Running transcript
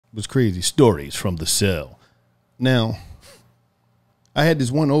was crazy. Stories from the cell. Now, I had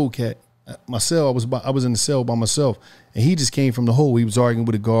this one old cat. My cell, I was in the cell by myself, and he just came from the hole. He was arguing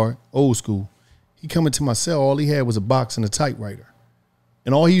with a guard, old school. He come into my cell. All he had was a box and a typewriter.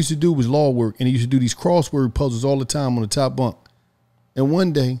 And all he used to do was law work, and he used to do these crossword puzzles all the time on the top bunk. And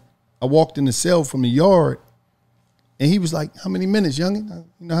one day, I walked in the cell from the yard, and he was like, "How many minutes, youngin'?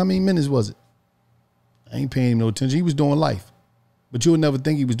 You know, how many minutes was it?" I ain't paying him no attention. He was doing life. But you'll never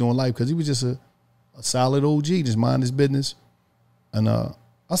think he was doing life because he was just a solid OG, just mind his business. And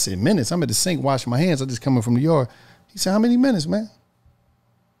I said, "Minutes? I'm at the sink washing my hands. I just coming from the yard." He said, "How many minutes, man?"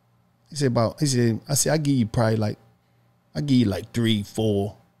 He said, I said, I give you like 3,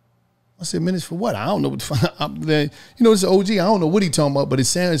 4. I said, "Minutes for what?" I don't know what the fuck. You know, it's an OG. I don't know what he talking about, but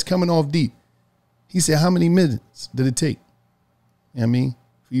it's coming off deep. He said, "How many minutes did it take?" You know what I mean?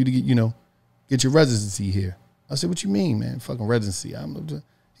 For you to get your residency here. I said, "What you mean, man? Fucking residency."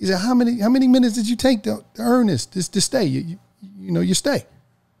 He said, How many minutes did you take to earn this to stay? You know, you stay.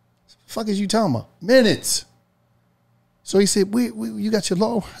 The fuck is you talking about? Minutes. So he said, you got your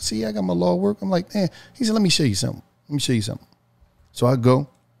law? I said, "Yeah, I got my law work." I'm like, "Man." He said, "Let me show you something. Let me show you something." So I go.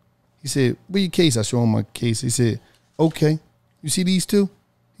 He said, "Where your case?" I show him my case. He said, "Okay, you see these two?"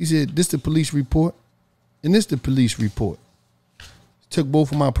 He said, "This the police report, and this the police report." Took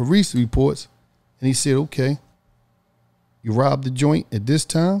both of my police reports, and he said, "Okay, you robbed the joint at this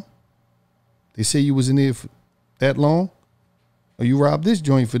time. They say you was in there for that long. Or you robbed this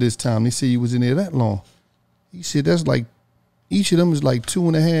joint for this time. They say you was in there that long." He said, "That's like, each of them is like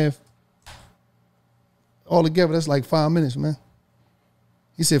 2.5. Altogether, that's like 5 minutes, man."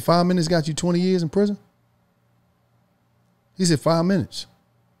 He said, 5 minutes got you 20 years in prison? He said, 5 minutes.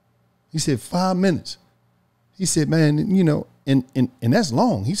 He said, 5 minutes. He said, "Man, you know, and that's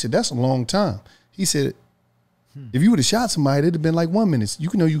long." He said, "That's a long time." He said, "If you would have shot somebody, it'd have been like 1 minute. You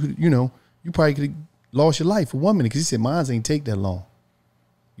probably could have lost your life for 1 minute." Because he said, "Mine ain't take that long."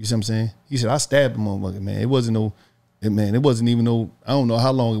 You see what I'm saying? He said, "I stabbed the motherfucker, man. It wasn't even no, I don't know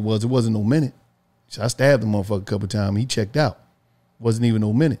how long it was. It wasn't no minute." He said, "I stabbed the motherfucker a couple of times. He checked out. Wasn't even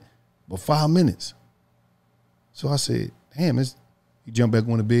no minute. But 5 minutes." So I said, "Damn," he jumped back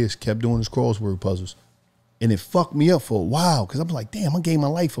on the bed, kept doing his crossword puzzles. And it fucked me up for a while because I'm like, damn, I gave my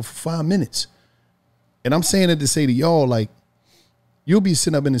life for 5 minutes. And I'm saying it to say to y'all, like, you'll be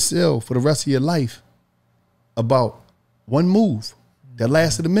sitting up in the cell for the rest of your life about one move that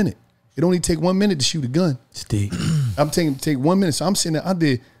lasted a minute. It only take 1 minute to shoot a gun. Steve. I'm take 1 minute. So I'm sitting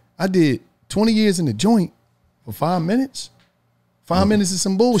there, I did 20 years in the joint for 5 minutes. 5 minutes is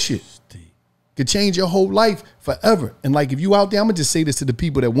some bullshit. Steve. Could change your whole life forever. And like, if you out there, I'm gonna just say this to the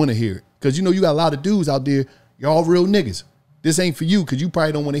people that want to hear it. Because you know you got a lot of dudes out there, y'all real niggas. This ain't for you because you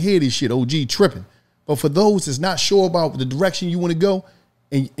probably don't want to hear this shit, OG tripping. But for those that's not sure about the direction you want to go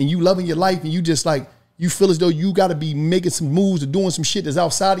and you loving your life and you just like, you feel as though you got to be making some moves or doing some shit that's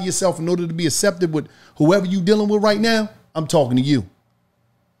outside of yourself in order to be accepted with whoever you dealing with right now, I'm talking to you.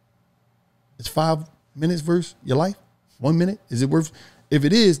 It's 5 minutes versus your life? 1 minute? Is it worth? If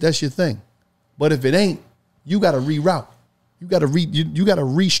it is, that's your thing. But if it ain't, you got to reroute. You got to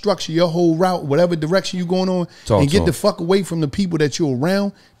restructure your whole route, whatever direction you going on, and get the fuck away from the people that you're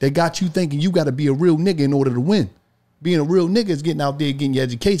around that got you thinking you got to be a real nigga in order to win. Being a real nigga is getting out there, getting your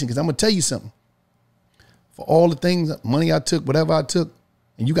education. Because I'm going to tell you something. For all the things, money I took, whatever I took,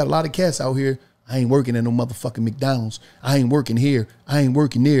 and you got a lot of cats out here, I ain't working at no motherfucking McDonald's. I ain't working here. I ain't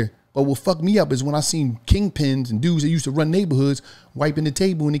working there. But what fucked me up is when I seen kingpins and dudes that used to run neighborhoods wiping the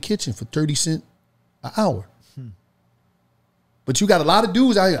table in the kitchen for 30 cents an hour. But you got a lot of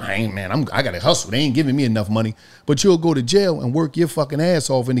dudes out here, I got to hustle. They ain't giving me enough money. But you'll go to jail and work your fucking ass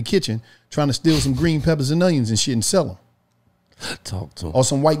off in the kitchen trying to steal some green peppers and onions and shit and sell them. Talk to him. Or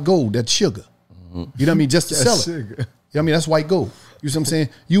some white gold, that's sugar. You know what I mean? Just to sell it. You know what I mean? That's white gold. You see what I'm saying?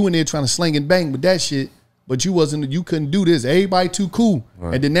 You in there trying to sling and bang with that shit, but you couldn't do this. Everybody too cool.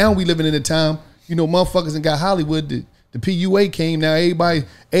 Right. And then now we living in a time, you know, motherfuckers and got Hollywood. The PUA came now. Everybody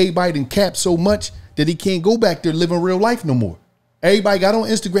done capped so much that he can't go back there living real life no more. Everybody got on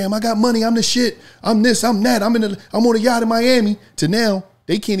Instagram. I got money. I'm the shit. I'm this. I'm that. I'm on a yacht in Miami. To now,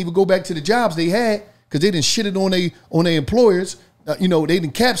 they can't even go back to the jobs they had because they done shitted on their employers. You know, they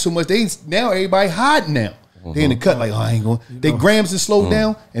done capped so much. Now everybody hiding now. They in the cut like, oh, I ain't going. They grams and slowed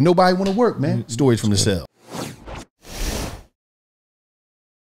down and nobody want to work, man. Stories from the cell.